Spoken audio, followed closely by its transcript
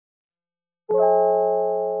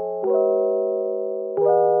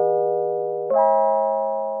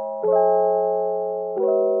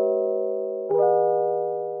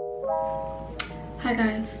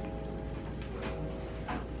guys.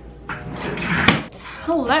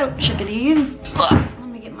 Hello chickadees. Let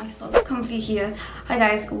me get myself comfy here. Hi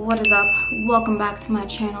guys, what is up? Welcome back to my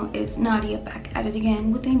channel. It's Nadia back at it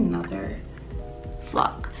again with another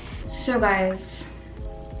vlog. So guys,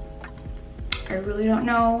 I really don't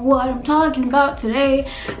know what I'm talking about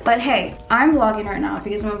today, but hey, I'm vlogging right now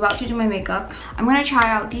because I'm about to do my makeup. I'm gonna try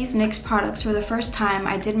out these NYX products for the first time.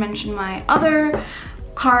 I did mention my other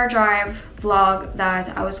car drive vlog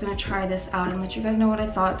that I was gonna try this out and let you guys know what I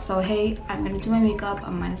thought. So hey, I'm gonna do my makeup. I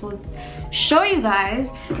might as well show you guys.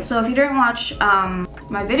 So if you didn't watch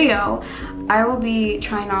my video, I will be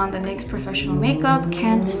trying on the NYX Professional Makeup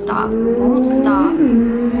Can't Stop, Won't Stop.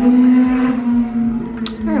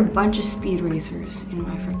 There are a bunch of speed racers in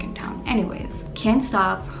my freaking town. Anyways, Can't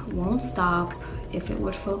Stop, Won't Stop. If it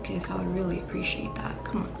would focus, I would really appreciate that.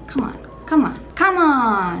 Come on, come on, come on, come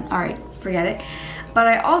on. All right, forget it. But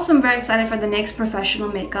I also am very excited for the NYX Professional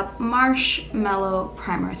Makeup Marshmallow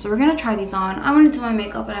Primer. So we're gonna try these on. I'm gonna do my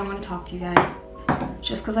makeup and I'm gonna talk to you guys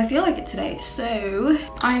just because I feel like it today. So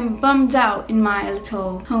I'm bummed out in my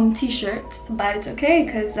little home t-shirt, but it's okay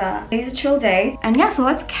because today's a chill day. And yeah, so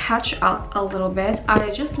let's catch up a little bit.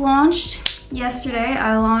 I just launched yesterday.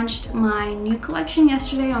 I launched my new collection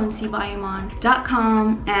yesterday on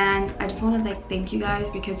CANDLESBYIMAN.com, and I just want to like thank you guys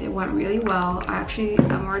because it went really well.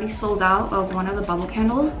 I'm already sold out of one of the bubble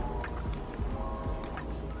candles,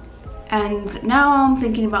 and now I'm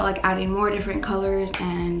thinking about like adding more different colors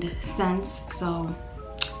and scents, so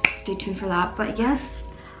stay tuned for that. But yes,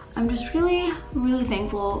 I'm just really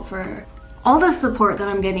thankful for all the support that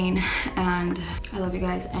I'm getting, and I love you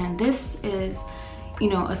guys. And this is, you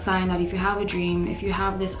know, a sign that if you have a dream, if you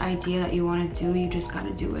have this idea that you want to do, you just got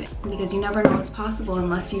to do it, because you never know what's possible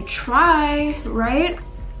unless you try, right?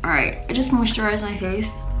 All right, I just moisturized my face.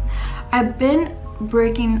 I've been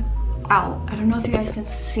breaking out. I don't know if you guys can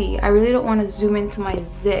see. I really don't want to zoom into my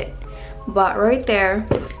zit, but right there,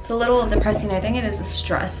 it's a little depressing. I think it is the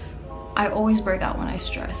stress. I always break out when I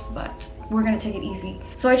stress, but we're gonna take it easy.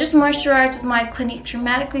 So I just moisturized with my Clinique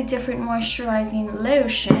Dramatically Different Moisturizing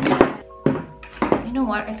Lotion. You know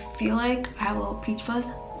what? I feel like I have a little peach fuzz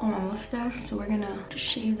on my mustache, so we're gonna just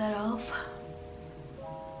shave that off.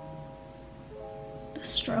 The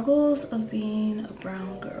struggles of being a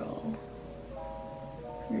brown girl.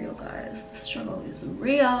 It's real, guys. The struggle is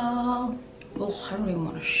real. Oh, I don't even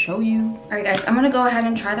want to show you. All right, guys, I'm gonna go ahead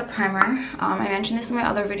and try the primer. I mentioned this in my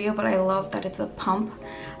other video, but I love that it's a pump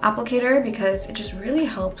applicator because it just really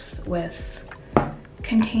helps with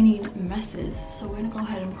containing messes. So we're gonna go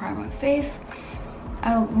ahead and prime my face.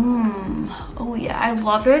 Oh yeah, I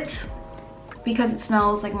love it because it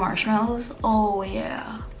smells like marshmallows. Oh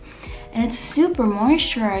yeah, and it's super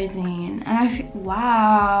moisturizing, and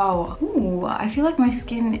wow. Ooh, I feel like my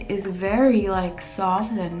skin is very like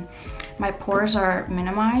soft and my pores are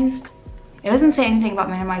minimized. It doesn't say anything about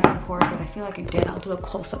minimizing pores, but I feel like it did. I'll do a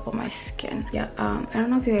close-up of my skin. Yeah, I don't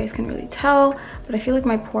know if you guys can really tell, but I feel like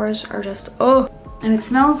my pores are just, oh, and it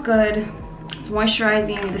smells good. It's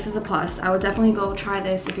moisturizing. This is a plus. I would definitely go try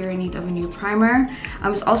this if you're in need of a new primer.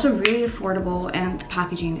 It's also really affordable, and the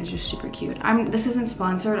packaging is just super cute. This isn't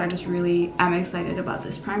sponsored. I just really am excited about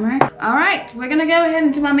this primer. All right, we're gonna go ahead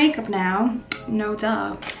and do my makeup now. No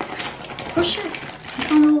duh. Oh shit, I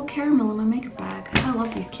found a little caramel in my makeup bag. I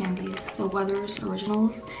love these candies, the Weathers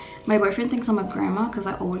Originals. My boyfriend thinks I'm a grandma because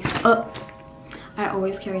I always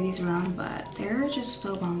carry these around, but they're just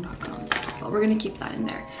so bomb.com. But we're gonna keep that in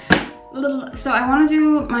there. So I want to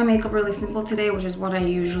do my makeup really simple today, which is what I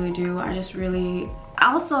usually do. I just really,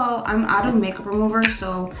 also I'm out of makeup remover,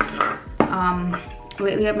 so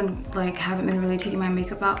lately I've been like haven't been really taking my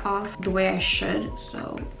makeup off the way I should,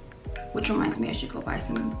 so which reminds me I should go buy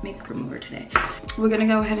some makeup remover today. We're gonna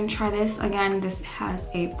go ahead and try this. Again, this has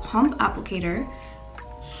a pump applicator,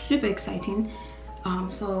 super exciting.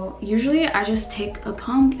 So usually I just take a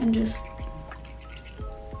pump and just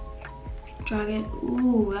drag it.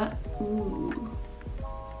 Ooh, I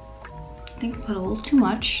think I put a little too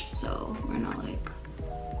much, so we're gonna like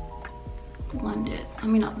blend it. I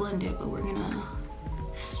mean, not blend it, but we're gonna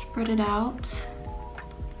spread it out.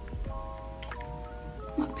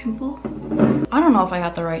 My pimple. I don't know if I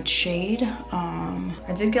got the right shade.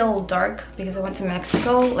 I did get a little dark because I went to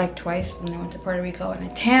Mexico like twice, and I went to Puerto Rico and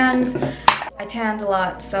I tanned a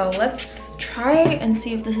lot. So let's try and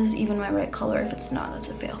see if this is even my right color. If it's not, that's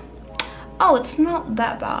a fail. Oh, it's not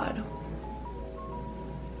that bad.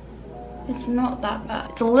 It's not that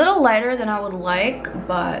bad. It's a little lighter than I would like,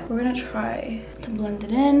 but we're gonna try to blend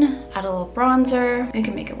it in, add a little bronzer. We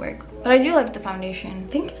can make it work. But I do like the foundation.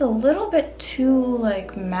 I think it's a little bit too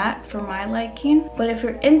like matte for my liking. But if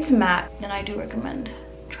you're into matte, then I do recommend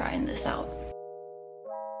trying this out.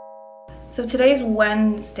 So today's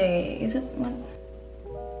Wednesday. Is it Wednesday?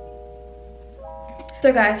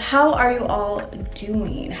 So guys, how are you all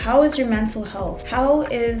doing? How is your mental health? How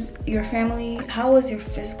is your family? How is your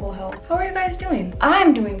physical health? How are you guys doing?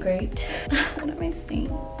 I'm doing great. What am I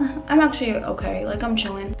saying? I'm actually okay, like I'm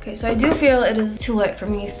chilling. Okay, so I do feel it is too light for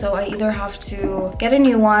me, so I either have to get a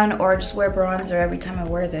new one or just wear bronzer every time I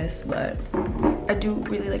wear this, but I do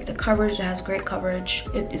really like the coverage. It has great coverage.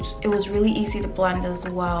 It was really easy to blend as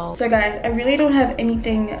well. So guys, I really don't have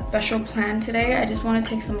anything special planned today. I just want to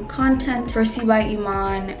take some content for C by Iman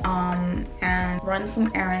and run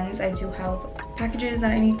some errands. I do have packages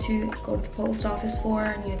that I need to go to the post office for.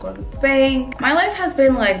 I need to go to the bank. My life has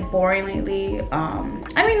been like boring lately.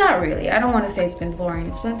 I mean, not really. I don't want to say it's been boring.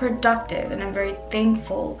 It's been productive, and I'm very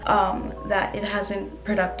thankful that it has been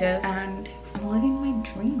productive, and I'm living my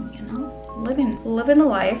dream, you know? Living the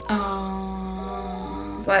life.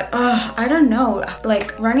 But I don't know,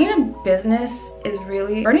 like running a business is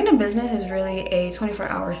really a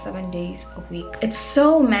 24-hour 7 days a week. It's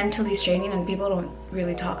so mentally straining, and people don't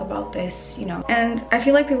really talk about this, you know, and I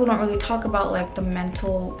feel like people don't really talk about like the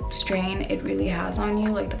mental strain it really has on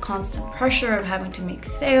you, like the constant pressure of having to make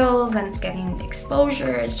sales and getting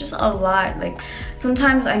exposure. It's just a lot. Like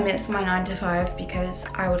sometimes I miss my 9 to 5 because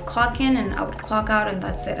I would clock in and I would clock out, and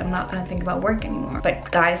that's it. I'm not gonna think about work anymore. But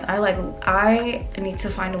guys, I need to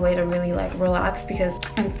find a way to really like relax, because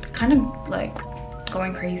I'm kind of like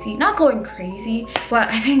going crazy. Not going crazy, but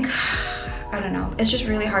I think I don't know, it's just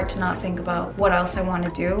really hard to not think about what else I want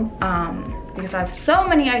to do, because I have so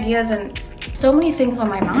many ideas and so many things on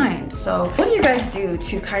my mind. So what do you guys do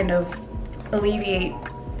to kind of alleviate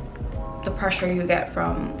the pressure you get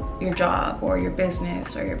from your job or your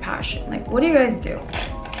business or your passion? Like, what do you guys do?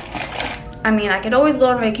 I mean, I could always go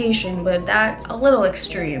on vacation, but that's a little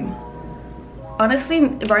extreme. Honestly,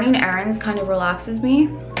 running errands kind of relaxes me,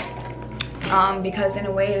 because in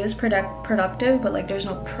a way it is productive, but like there's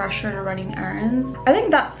no pressure to running errands. I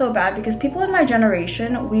think that's so bad, because people in my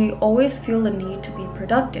generation, we always feel the need to be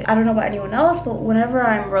productive. I don't know about anyone else, but whenever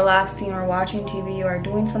I'm relaxing or watching TV or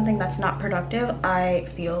doing something that's not productive, I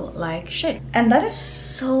feel like shit. And that is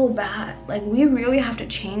so bad. Like, we really have to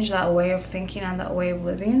change that way of thinking and that way of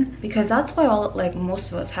living, because that's why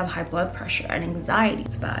most of us have high blood pressure and anxiety.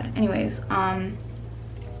 It's bad. Anyways,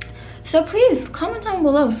 so please comment down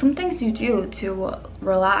below some things you do to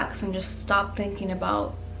relax and just stop thinking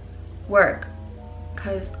about work,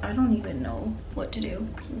 because I don't even know what to do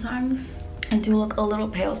sometimes. I do look a little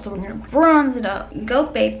pale, so we're gonna bronze it up. Go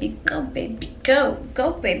baby, go baby, go.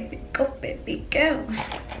 Go baby, go baby, go.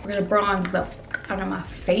 We're gonna bronze the out of my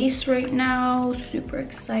face right now. Super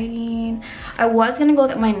exciting. I was gonna go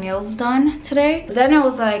get my nails done today, but then I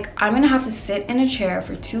was like, I'm gonna have to sit in a chair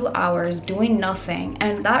for 2 hours doing nothing,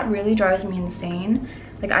 and that really drives me insane.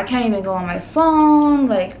 Like, I can't even go on my phone,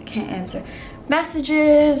 like I can't answer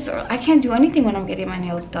messages, or I can't do anything when I'm getting my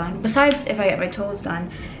nails done, besides if I get my toes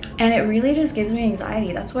done, and it really just gives me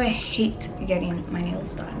anxiety. That's why I hate getting my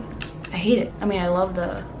nails done. I hate it. I mean, I love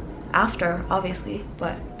the after, obviously,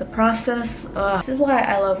 but the process, this is why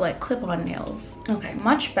I love like clip-on nails. Okay,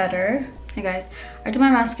 much better. Hey guys, I did my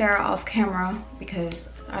mascara off camera because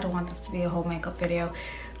I don't want this to be a whole makeup video,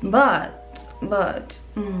 but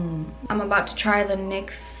I'm about to try the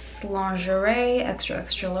NYX Lingerie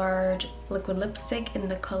extra large liquid lipstick in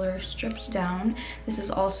the color Stripped Down. This is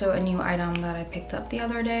also a new item that I picked up the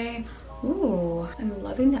other day. Ooh, I'm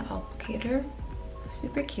loving the applicator.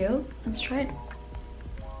 Super cute. Let's try it.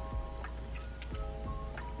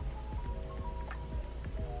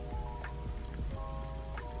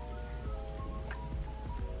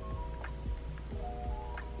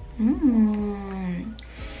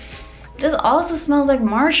 This also smells like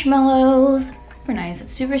marshmallows. Super nice.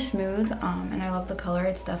 It's super smooth, and I love the color.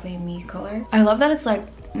 It's definitely a me color. I love that it's like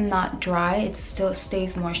not dry. It still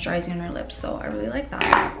stays moisturizing on your lips, so I really like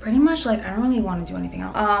that. Pretty much, like, I don't really want to do anything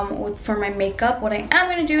else. For my makeup, what I am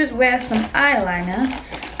going to do is wear some eyeliner.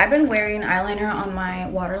 I've been wearing eyeliner on my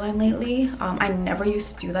waterline lately. I never used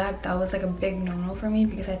to do that. That was like a big no-no for me,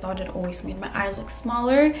 because I thought it always made my eyes look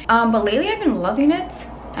smaller. But lately I've been loving it.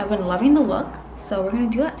 I've been loving the look, so we're gonna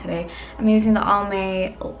do that today. I'm using the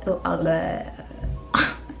Almay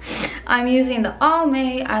I'm using the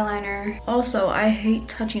Almay eyeliner. Also, I hate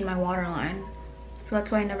touching my waterline, so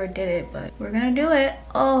that's why I never did it, but we're gonna do it.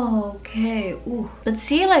 Okay. Ooh. But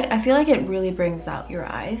see, like, I feel like it really brings out your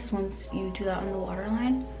eyes once you do that on the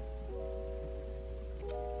waterline.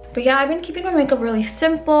 But yeah, I've been keeping my makeup really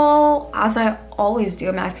simple, as I always do.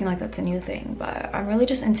 I'm acting like that's a new thing, but I'm really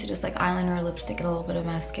just into just like eyeliner, lipstick, and a little bit of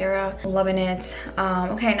mascara. Loving it.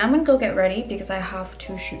 Okay, now I'm gonna go get ready because I have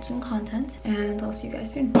to shoot some content, and I'll see you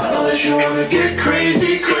guys soon. I know that you wanna get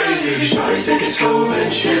crazy, crazy. Shawty, take it slow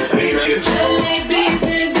and shit. I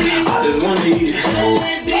just wanna eat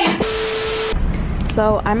it.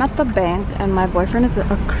 So I'm at the bank and my boyfriend is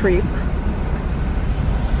a creep.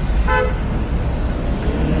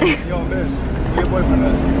 Yo, miss, where your boyfriend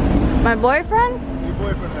at? My boyfriend? Where your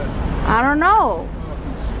boyfriend at? I don't know.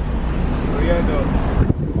 What you doing?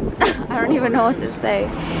 I don't even know what to say.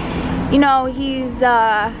 You know, he's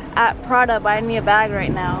at Prada buying me a bag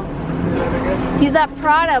right now. Say that again? He's at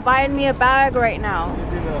Prada buying me a bag right now.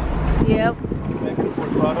 Is he now? Yep. I can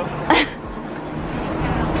afford Prada.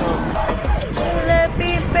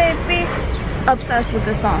 Baby. Obsessed with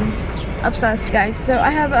this song. Obsessed, guys. So I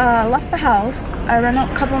have left the house. I ran a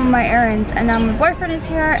couple of my errands, and now my boyfriend is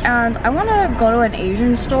here, and I want to go to an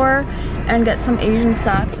Asian store and get some Asian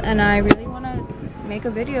snacks, and I really want to make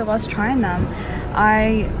a video of us trying them.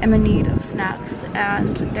 I am in need of snacks,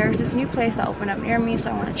 and there's this new place that opened up near me,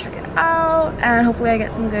 so I want to check it out, and hopefully I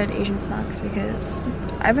get some good Asian snacks because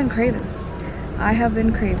I've been craving. I have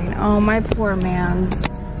been craving. Oh, my poor man's.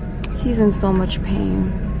 He's in so much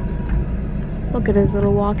pain. Look at his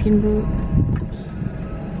little walking boot.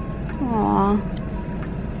 Aww.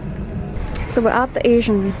 So we're at the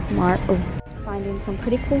Asian Mart, finding some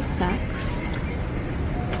pretty cool snacks.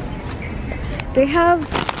 They have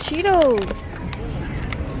Cheetos.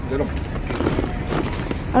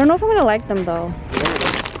 I don't know if I'm gonna like them though.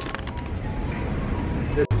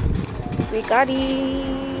 We got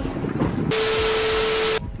it.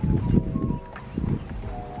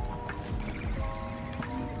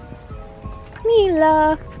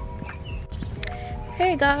 Mila.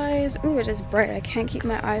 Hey guys. Ooh, it is bright. I can't keep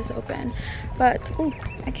my eyes open, but ooh,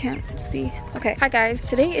 I can't see. Okay, hi guys.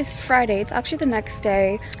 Today is Friday. It's actually the next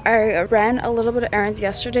day. I ran a little bit of errands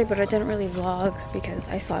yesterday, but I didn't really vlog because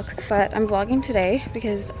I suck. But I'm vlogging today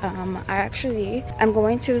because I'm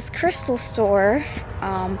going to this crystal store.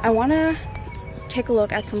 I want to take a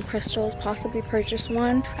look at some crystals, possibly purchase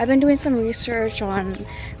one. I've been doing some research on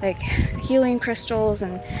like healing crystals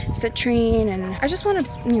and citrine, and I just want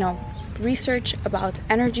to, you know, research about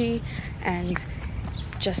energy and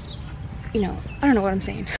just, you know, I don't know what I'm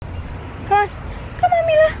saying. Come on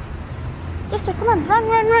Mila, this way, come on,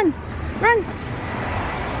 run.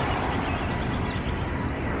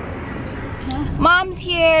 Mom's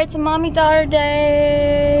here. It's a mommy-daughter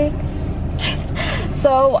day.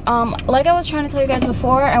 So, like I was trying to tell you guys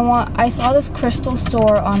before, I saw this crystal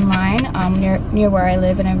store online near where I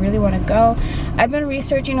live, and I really want to go. I've been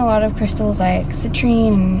researching a lot of crystals like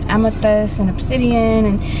citrine and amethyst and obsidian,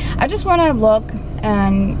 and I just want to look,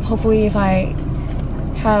 and hopefully if I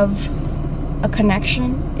have a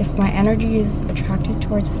connection, if my energy is attracted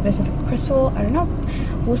towards a specific crystal, I don't know.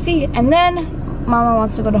 We'll see. And then Mama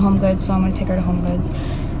wants to go to Home Goods, so I'm going to take her to Home Goods.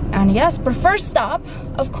 And yes, but first stop,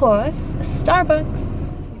 of course, Starbucks.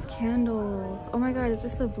 These candles. Oh my god, is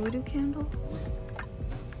this a voodoo candle?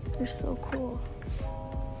 They're so cool.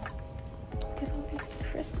 Look at all these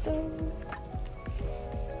crystals.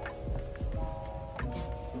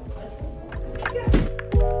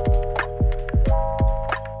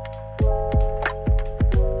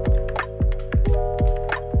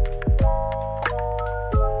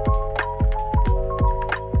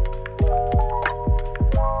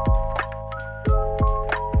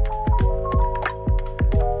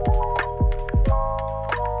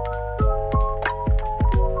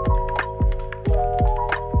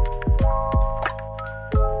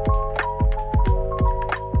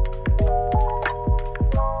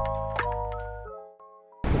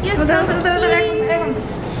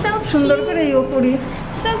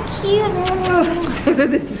 So cute.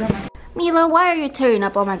 Mila, why are you tearing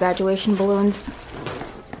up all my graduation balloons?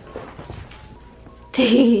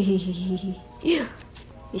 You're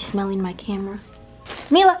smelling my camera.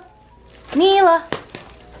 Mila!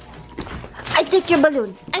 I take your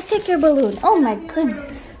balloon. Oh my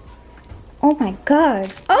goodness. Oh my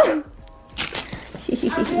god. Oh!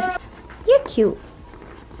 You're cute.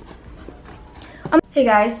 Hey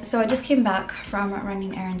guys, so I just came back from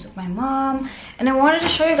running errands with my mom, and I wanted to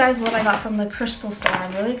show you guys what I got from the crystal store.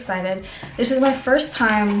 I'm really excited. This is my first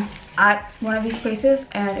time at one of these places,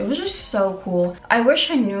 and it was just so cool. I wish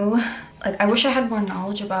I knew, like, I wish I had more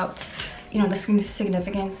knowledge about, you know, the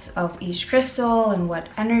significance of each crystal and what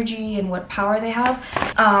energy and what power they have.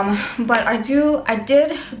 But I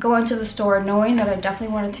did go into the store knowing that I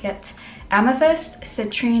definitely wanted to get amethyst,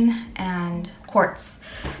 citrine, and quartz.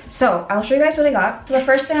 So I'll show you guys what I got. So the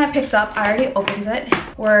first thing I picked up, I already opened it,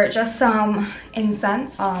 were just some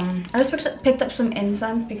incense. I just picked up some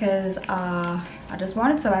incense because I just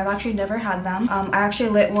wanted some. I've actually never had them. I actually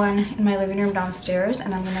lit one in my living room downstairs,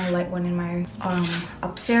 and I'm gonna light one in my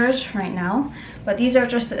upstairs right now. But these are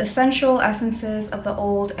just the essential essences of the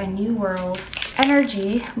old and new world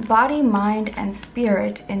energy, body, mind, and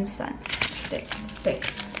spirit incense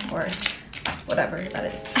sticks, or whatever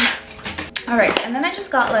that is. All right, and then I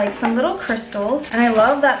just got like some little crystals, and I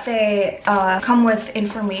love that they come with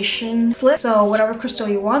information slips. So whatever crystal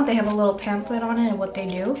you want, they have a little pamphlet on it and what they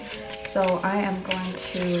do. So I am going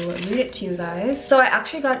to read it to you guys. So I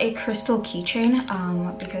actually got a crystal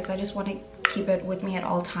keychain because I just want to keep it with me at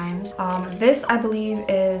all times. This I believe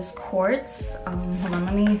is quartz. Hold on,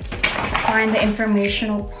 let me find the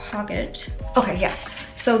informational pocket. Okay, yeah.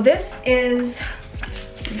 So this is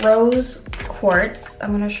rose quartz.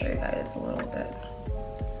 I'm gonna show you guys a little bit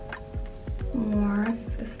more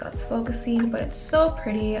if that's focusing, but it's so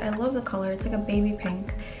pretty. I love the color. It's like a baby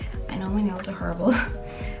pink. I know my nails are horrible,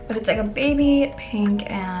 but it's like a baby pink,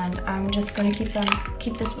 and I'm just gonna keep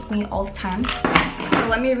this with me all the time. So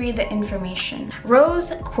let me read the information.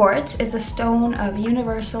 Rose quartz is a stone of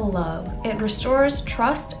universal love. It restores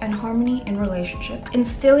trust and harmony in relationships,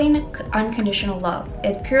 instilling unconditional love.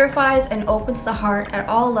 It purifies and opens the heart at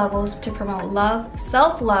all levels to promote love,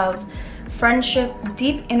 self-love, friendship,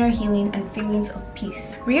 deep inner healing, and feelings of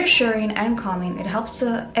peace. Reassuring and calming, it helps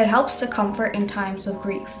to comfort in times of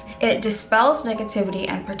grief. It dispels negativity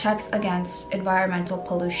and protects against environmental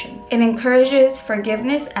pollution. It encourages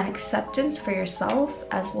forgiveness and acceptance for yourself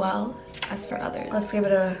as well as for others. Let's give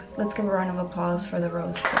a round of applause for the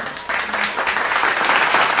rose quartz.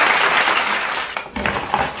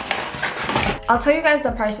 I'll tell you guys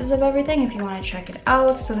the prices of everything if you want to check it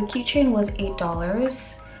out. So the keychain was $8,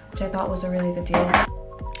 which I thought was a really good deal.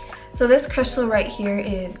 So this crystal right here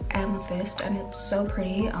is amethyst, and it's so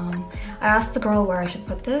pretty. I asked the girl where I should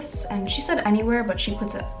put this, and she said anywhere, but she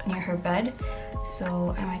puts it near her bed.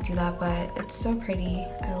 So I might do that, but it's so pretty.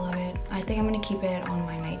 I love it. I think I'm gonna keep it on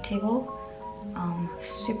my night table.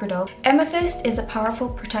 Super dope. Amethyst is a powerful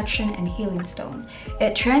protection and healing stone.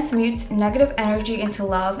 It transmutes negative energy into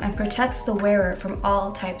love and protects the wearer from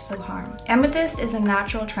all types of harm. Amethyst is a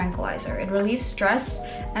natural tranquilizer. It relieves stress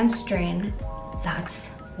and strain. That's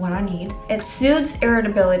what I need. It soothes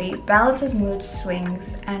irritability, balances mood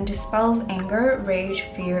swings, and dispels anger, rage,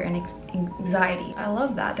 fear, and anxiety. I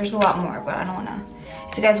love that. There's a lot more, but I don't wanna.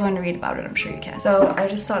 If you guys want to read about it, I'm sure you can. So I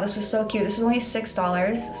just thought this was so cute. This was only $6,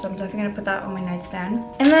 so I'm definitely gonna put that on my nightstand.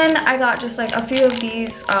 And then I got just like a few of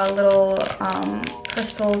these little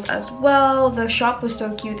crystals as well. The shop was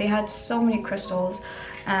so cute. They had so many crystals,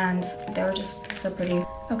 and they were just so pretty.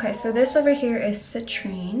 Okay, so this over here is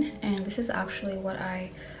citrine, and this is actually what I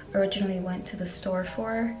originally went to the store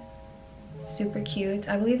for. Super cute.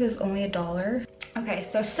 I believe it was only $1. Okay,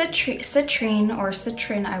 so citrine,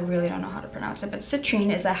 I really don't know how to pronounce it, but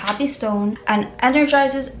citrine is a happy stone and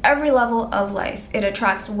energizes every level of life. It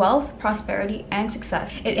attracts wealth, prosperity, and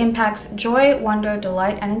success. It impacts joy, wonder,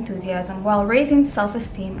 delight, and enthusiasm while raising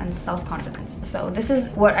self-esteem and self-confidence. So this is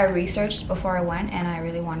what I researched before I went, and I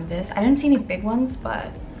really wanted this. I didn't see any big ones,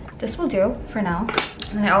 but this will do for now.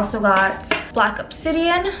 And then I also got black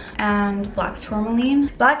obsidian and black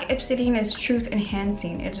tourmaline. Black obsidian is truth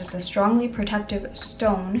enhancing. It is a strongly protective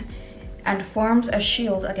stone and forms a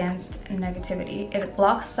shield against negativity. It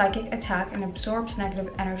blocks psychic attack and absorbs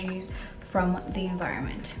negative energies from the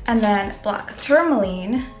environment. And then black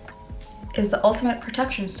tourmaline is the ultimate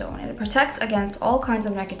protection stone, and it protects against all kinds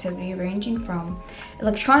of negativity, ranging from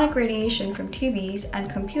electronic radiation from TVs and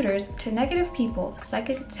computers to negative people,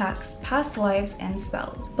 psychic attacks, past lives, and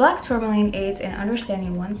spells. Black tourmaline aids in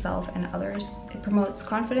understanding oneself and others. It promotes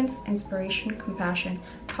confidence, inspiration, compassion,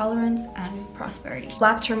 tolerance, and prosperity.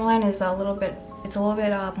 Black tourmaline is a little bit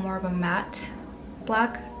more of a matte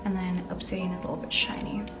black, and then obsidian is a little bit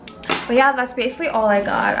shiny. But yeah, that's basically all I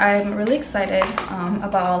got. I'm really excited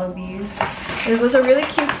about all of these. It was a really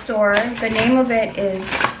cute store. The name of it is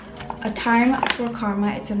A Time for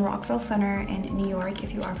Karma. It's in Rockefeller Center in New York,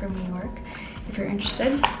 if you are from New York, if you're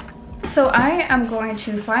interested. So I am going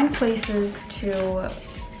to find places to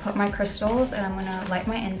put my crystals, and I'm gonna light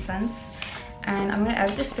my incense, and I'm gonna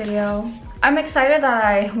edit this video. I'm excited that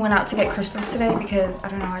I went out to get crystals today because I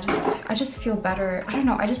don't know, I just feel better. I don't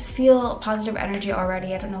know, I just feel positive energy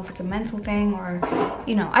already. I don't know if it's a mental thing or,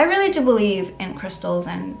 you know, I really do believe in crystals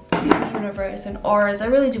and the universe and auras. I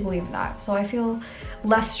really do believe in that. So I feel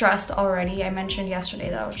less stressed already. I mentioned yesterday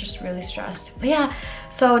that I was just really stressed. But yeah,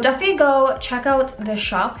 so definitely go check out the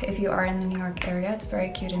shop if you are in the New York area. It's very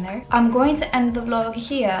cute in there. I'm going to end the vlog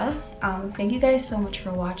here. Thank you guys so much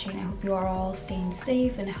for watching. I hope you are all staying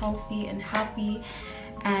safe and healthy and happy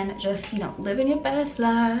and just, you know, living your best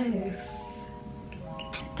life.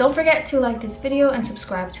 Don't forget to like this video and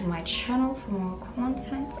subscribe to my channel for more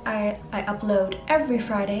content. I upload every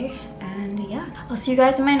Friday, and yeah, I'll see you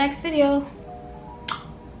guys in my next video.